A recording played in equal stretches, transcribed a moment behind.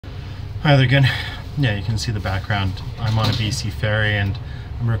Hi there again. Yeah, you can see the background. I'm on a BC ferry and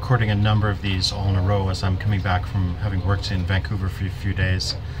I'm recording a number of these all in a row as I'm coming back from having worked in Vancouver for a few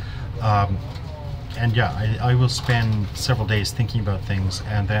days. And yeah, I will spend several days thinking about things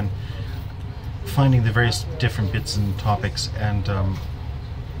and then finding the various different bits and topics and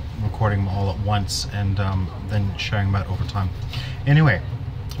recording them all at once and then sharing them out over time. Anyway,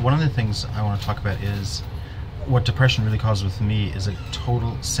 one of the things I want to talk about is what depression really causes with me is a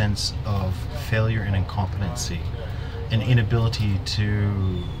total sense of failure and incompetency, an inability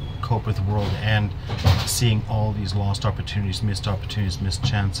to cope with the world and seeing all these lost opportunities, missed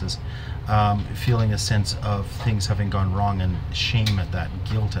chances, feeling a sense of things having gone wrong and shame at that,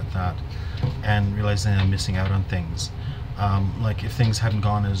 guilt at that, and realizing I'm missing out on things. Like if things hadn't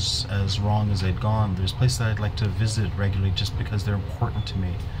gone as wrong as they'd gone, there's places that I'd like to visit regularly just because they're important to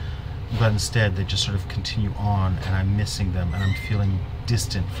me. But instead they just sort of continue on and I'm missing them and I'm feeling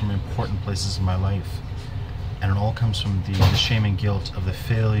distant from important places in my life. And it all comes from the shame and guilt of the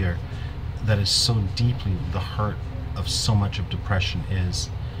failure that is so deeply the heart of so much of depression is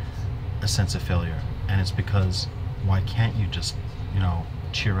a sense of failure. And it's because why can't you just,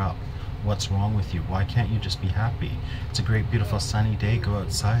 cheer up? What's wrong with you? Why can't you just be happy? It's a great, beautiful, sunny day. Go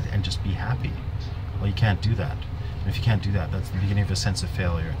outside and just be happy. Well, you can't do that. And if you can't do that, that's the beginning of a sense of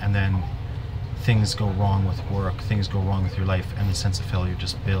failure. And then things go wrong with work, things go wrong with your life, and the sense of failure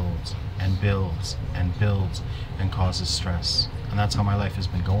just builds and builds and builds and causes stress. And that's how my life has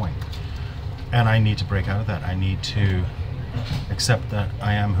been going. And I need to break out of that. I need to accept that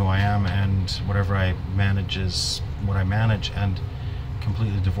I am who I am and whatever I manage is what I manage, and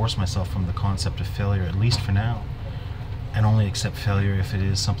completely divorce myself from the concept of failure, at least for now, and only accept failure if it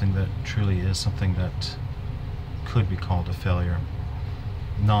is something that truly is something that could be called a failure.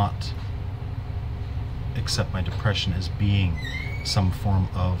 Not accept my depression as being some form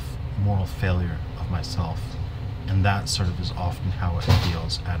of moral failure of myself. And that sort of is often how it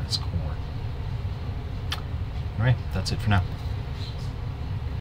feels at its core. Alright, that's it for now.